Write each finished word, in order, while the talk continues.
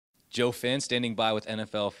Joe Finn standing by with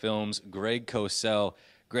NFL Films, Greg Cosell.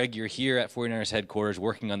 Greg, you're here at 49ers headquarters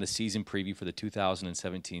working on the season preview for the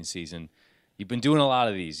 2017 season. You've been doing a lot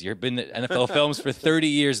of these. You've been at NFL Films for 30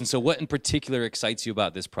 years, and so what in particular excites you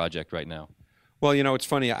about this project right now? Well, you know, it's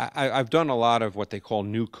funny. I've done a lot of what they call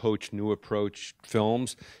new coach, new approach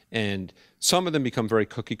films, and some of them become very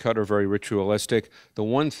cookie cutter, very ritualistic. The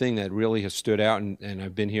one thing that really has stood out, and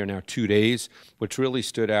I've been here now 2 days, what's really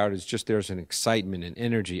stood out is just there's an excitement, an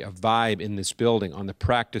energy, a vibe in this building, on the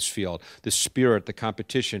practice field, the spirit, the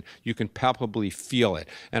competition. You can palpably feel it.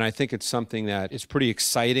 And I think it's something that is pretty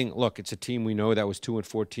exciting. Look, it's a team we know that was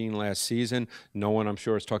 2-14 last season. No one, I'm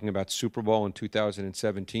sure, is talking about Super Bowl in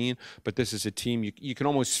 2017, but this is a team you can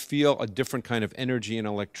almost feel a different kind of energy and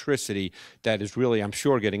electricity that is really, I'm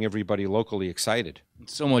sure, getting everybody locally excited.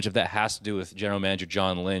 So much of that has to do with General Manager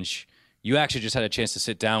John Lynch. You actually just had a chance to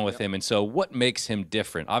sit down with him, and so what makes him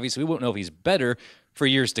different? Obviously, we won't know if he's better for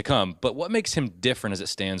years to come, but what makes him different as it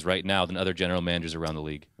stands right now than other general managers around the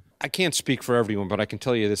league? I can't speak for everyone, but I can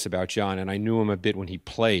tell you this about John, and I knew him a bit when he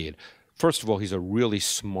played. First of all, he's a really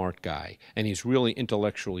smart guy, and he's really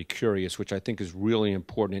intellectually curious, which I think is really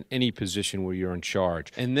important in any position where you're in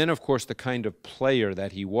charge. And then, of course, the kind of player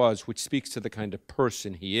that he was, which speaks to the kind of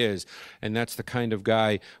person he is, and that's the kind of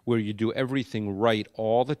guy where you do everything right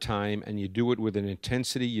all the time, and you do it with an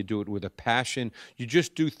intensity, you do it with a passion, you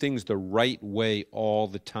just do things the right way all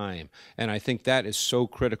the time. And I think that is so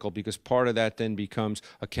critical, because part of that then becomes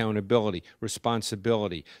accountability,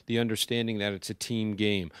 responsibility, the understanding that it's a team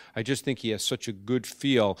game. I just think he has such a good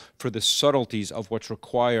feel for the subtleties of what's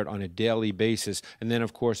required on a daily basis. And then,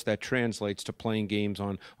 of course, that translates to playing games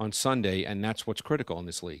on Sunday, and that's what's critical in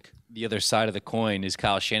this league. The other side of the coin is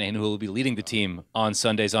Kyle Shanahan, who will be leading the team on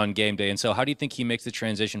Sundays on game day. And so how do you think he makes the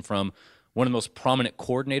transition from one of the most prominent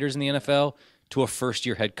coordinators in the NFL to a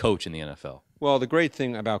first-year head coach in the NFL? Well, the great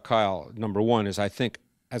thing about Kyle, number one, is I think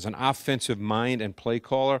as an offensive mind and play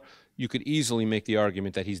caller, you could easily make the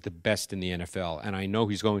argument that he's the best in the NFL. And I know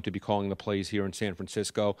he's going to be calling the plays here in San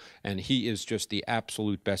Francisco, and he is just the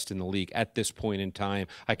absolute best in the league at this point in time.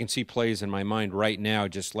 I can see plays in my mind right now,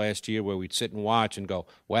 just last year, where we'd sit and watch and go,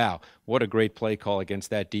 wow, what a great play call against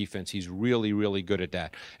that defense. He's really, really good at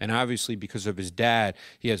that. And obviously, because of his dad,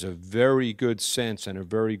 he has a very good sense and a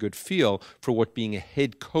very good feel for what being a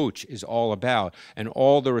head coach is all about, and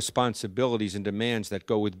all the responsibilities and demands that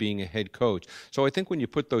go with being a head coach. So I think when you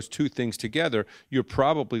put those two things together, you're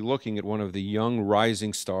probably looking at one of the young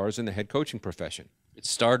rising stars in the head coaching profession. It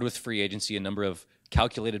started with free agency, a number of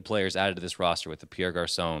calculated players added to this roster with the Pierre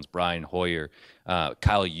Garçons, Brian Hoyer,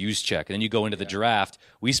 Kyle Juszczyk. And then you go into the draft.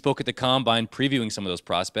 We spoke at the Combine previewing some of those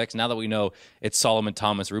prospects. Now that we know it's Solomon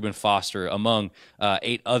Thomas, Reuben Foster, among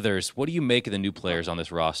 8 others, what do you make of the new players on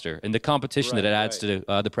this roster and the competition that it adds to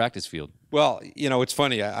the practice field? Well, you know, it's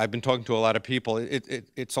funny. I've been talking to a lot of people.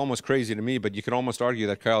 It's almost crazy to me, but you could almost argue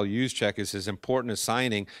that Kyle Juszczyk is as important a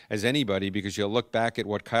signing as anybody, because you look back at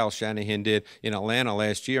what Kyle Shanahan did in Atlanta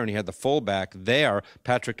last year, and he had the fullback there,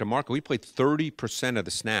 Patrick DeMarco. He played 30% of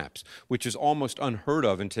the snaps, which is almost unheard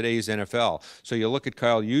of in today's NFL. So you look at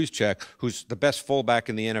Kyle Juszczyk, who's the best fullback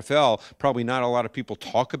in the NFL. Probably not a lot of people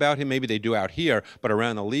talk about him. Maybe they do out here, but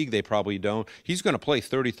around the league they probably don't. He's going to play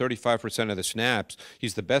 35% of the snaps.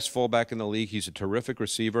 He's the best fullback in the league. He's a terrific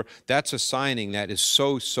receiver. That's a signing that is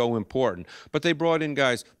so, so important. But they brought in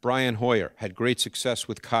guys. Brian Hoyer had great success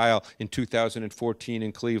with Kyle in 2014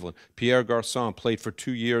 in Cleveland. Pierre Garçon played for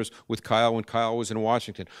 2 years with Kyle when Kyle was in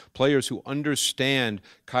Washington. Players who understand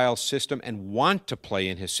Kyle's system and want to play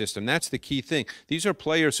in his system. That's the key thing. These are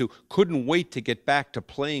players who couldn't wait to get back to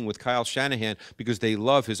playing with Kyle Shanahan because they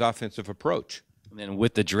love his offensive approach. And then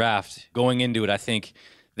with the draft, going into it, I think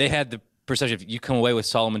they had the perception if you come away with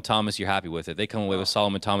Solomon Thomas, you're happy with it. They come away with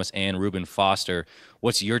Solomon Thomas and Reuben Foster.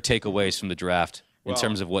 What's your takeaways from the draft in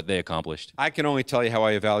terms of what they accomplished? I can only tell you how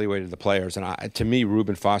I evaluated the players, and to me,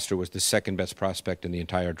 Reuben Foster was the second best prospect in the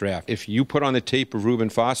entire draft. If you put on the tape of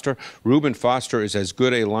Reuben Foster is as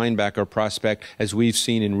good a linebacker prospect as we've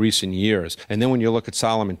seen in recent years. And then when you look at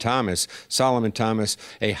Solomon Thomas,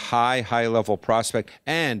 a high-level prospect,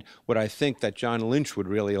 and what I think that John Lynch would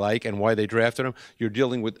really like and why they drafted him, you're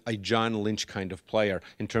dealing with a John Lynch kind of player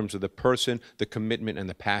in terms of the person, the commitment, and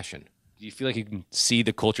the passion. Do you feel like you can see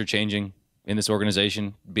the culture changing in this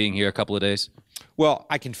organization, being here a couple of days? Well,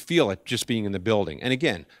 I can feel it just being in the building. And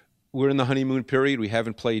again, we're in the honeymoon period. We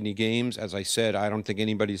haven't played any games. As I said, I don't think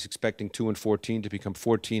anybody's expecting 2-14 to become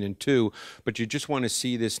 14-2, but you just want to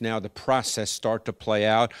see this now, the process start to play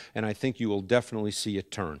out, and I think you will definitely see it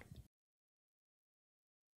turn.